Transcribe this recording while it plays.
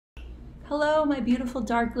Hello my beautiful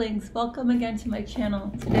darklings, welcome again to my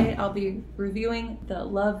channel. Today I'll be reviewing the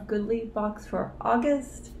Love Goodly box for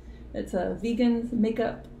August. It's a vegan's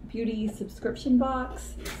makeup beauty subscription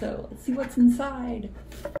box, so let's see what's inside.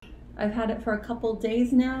 I've had it for a couple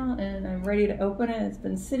days now and I'm ready to open it. It's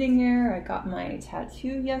been sitting here. I got my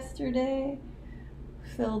tattoo yesterday,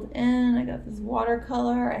 filled in. I got this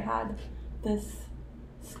watercolor. I had this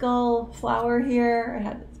skull flower here. I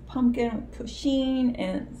had this pumpkin with pusheen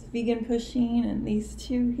and this vegan pusheen and these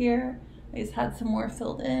two here. I just had some more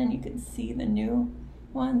filled in. You can see the new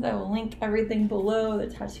ones. I will link everything below. The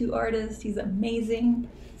tattoo artist, he's amazing.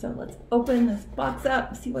 So let's open this box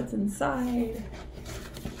up, see what's inside.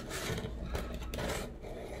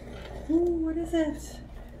 Ooh, what is it?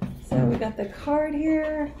 So we got the card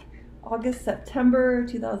here, August, September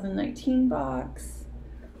 2019 box.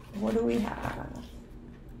 What do we have?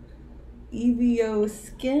 EVO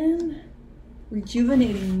Skin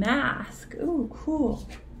Rejuvenating Mask. Ooh, cool.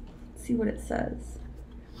 Let's see what it says.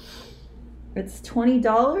 It's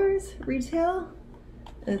 $20 retail.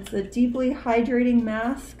 It's a deeply hydrating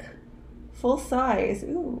mask, full size.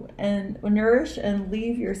 Ooh, and nourish and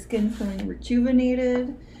leave your skin feeling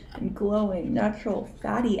rejuvenated and glowing. Natural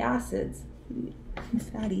fatty acids.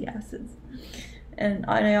 Fatty acids. And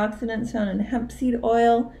antioxidants found in hemp seed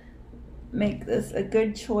oil. Make this a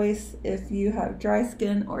good choice if you have dry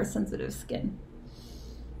skin or sensitive skin.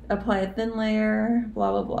 Apply a thin layer,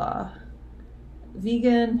 blah, blah, blah.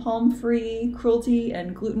 Vegan, palm-free, cruelty,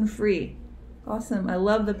 and gluten-free. Awesome. I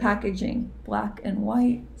love the packaging. Black and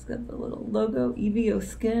white. It's got the little logo, EVO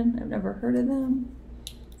Skin. I've never heard of them.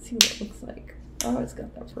 Let's see what it looks like. Oh, it's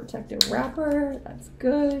got that protective wrapper. That's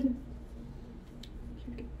good.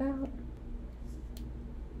 Check it out.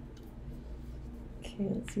 Okay,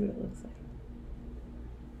 let's see what it looks like.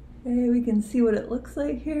 Okay, we can see what it looks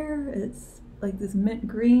like here. It's like this mint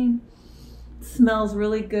green. It smells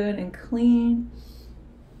really good and clean.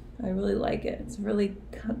 I really like it. It's really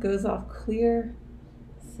goes off clear.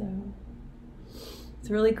 So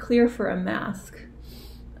it's really clear for a mask.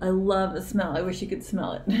 I love the smell. I wish you could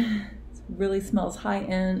smell it. It really smells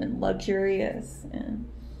high-end and luxurious, and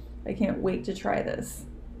I can't wait to try this.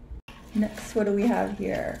 Next, what do we have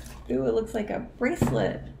here? Ooh, it looks like a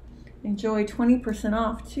bracelet. Enjoy 20%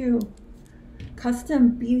 off too.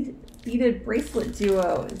 Custom beaded bracelet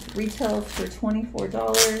duo retails for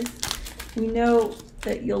 $24. We know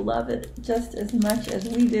that you'll love it just as much as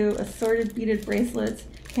we do. Assorted beaded bracelets,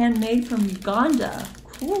 handmade from Uganda.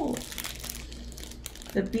 Cool.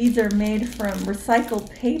 The beads are made from recycled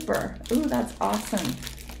paper. Ooh, that's awesome.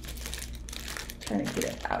 Trying to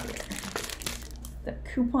get it out here. The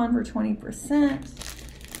coupon for 20%.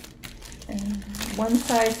 And one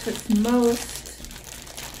size fits most.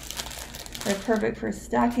 They're perfect for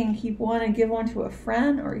stacking. Keep one and give one to a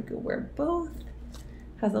friend, or you could wear both.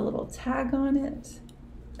 Has a little tag on it.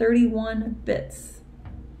 31 bits.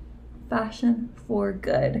 Fashion for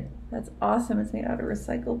good. That's awesome. It's made out of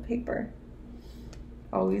recycled paper.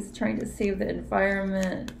 Always trying to save the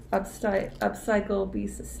environment, upcycle, be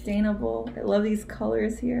sustainable. I love these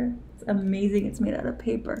colors here. It's amazing. It's made out of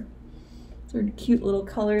paper. They're cute little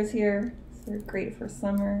colors here. They're great for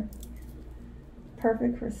summer.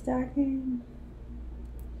 Perfect for stacking.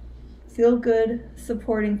 Feel good,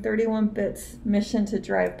 supporting 31 Bits mission to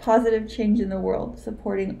drive positive change in the world,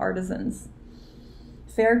 supporting artisans.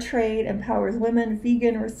 Fair trade empowers women,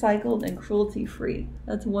 vegan, recycled, and cruelty-free.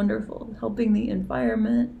 That's wonderful. Helping the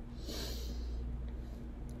environment.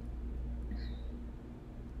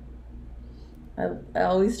 I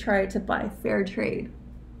always try to buy fair trade.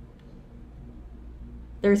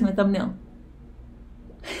 There's my thumbnail.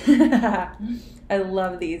 I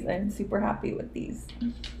love these. I'm super happy with these.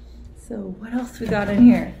 So what else we got in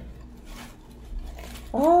here?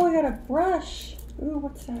 Oh, we got a brush. Ooh,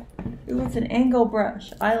 what's that? Ooh, it's an angle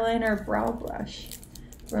brush. Eyeliner brow brush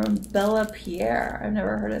from Bella Pierre. I've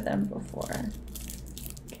never heard of them before.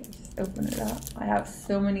 Okay, just open it up. I have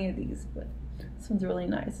so many of these, but this one's really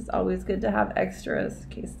nice. It's always good to have extras in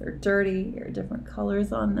case they're dirty or different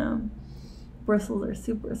colors on them. Bristles are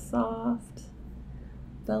super soft.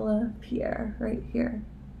 Bella Pierre right here.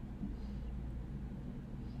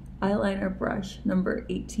 Eyeliner brush number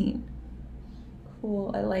 18.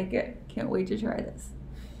 Cool, I like it. Can't wait to try this.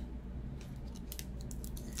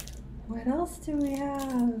 What else do we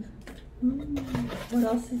have? What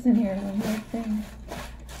else is in here? One more thing.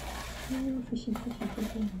 Ooh, fishy, fishy,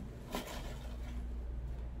 fishy.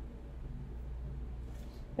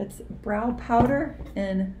 It's brow powder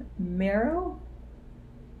in maroon.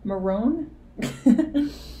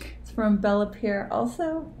 It's from Bella Pierre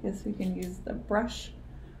also. Guess we can use the brush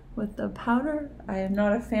with the powder. I am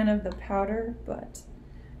not a fan of the powder, but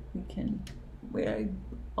I'm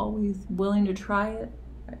always willing to try it.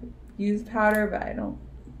 I use powder, but I don't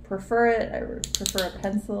prefer it. I prefer a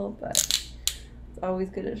pencil, but it's always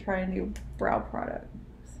good to try a new brow product.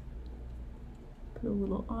 Put a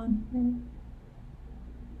little on here.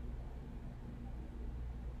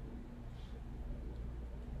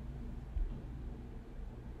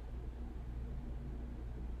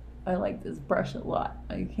 I like this brush a lot.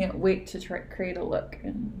 I can't wait to create a look.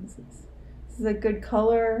 And this is a good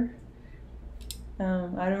color.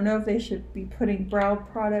 I don't know if they should be putting brow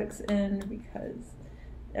products in because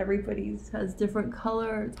everybody's has different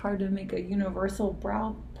color. It's hard to make a universal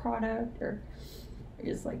brow product or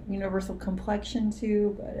just like universal complexion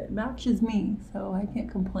too, but it matches me, so I can't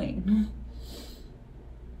complain.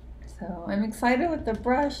 So I'm excited with the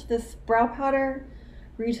brush. This brow powder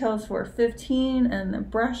retails for $15 and the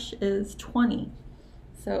brush is $20.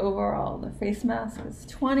 So overall the face mask is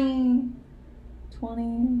 $20,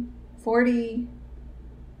 $20, $40.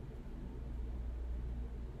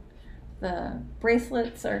 The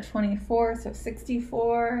bracelets are $24, so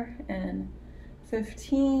 $64 and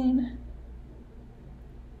 $15.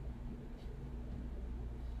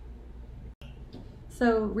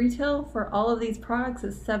 So retail for all of these products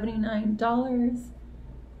is $79.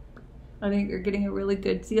 I think you're getting a really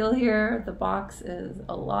good deal here. The box is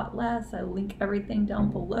a lot less. I link everything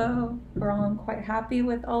down below. Overall, I'm quite happy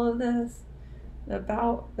with all of this.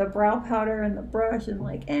 About the brow powder and the brush, and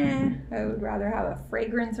like, I would rather have a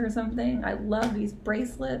fragrance or something. I love these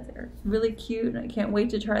bracelets. They're really cute, and I can't wait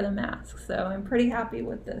to try the mask. So I'm pretty happy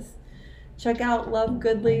with this. Check out Love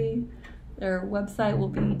Goodly. Their website will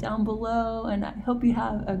be down below, and I hope you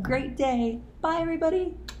have a great day. Bye,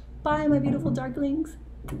 everybody. Bye, my beautiful darklings.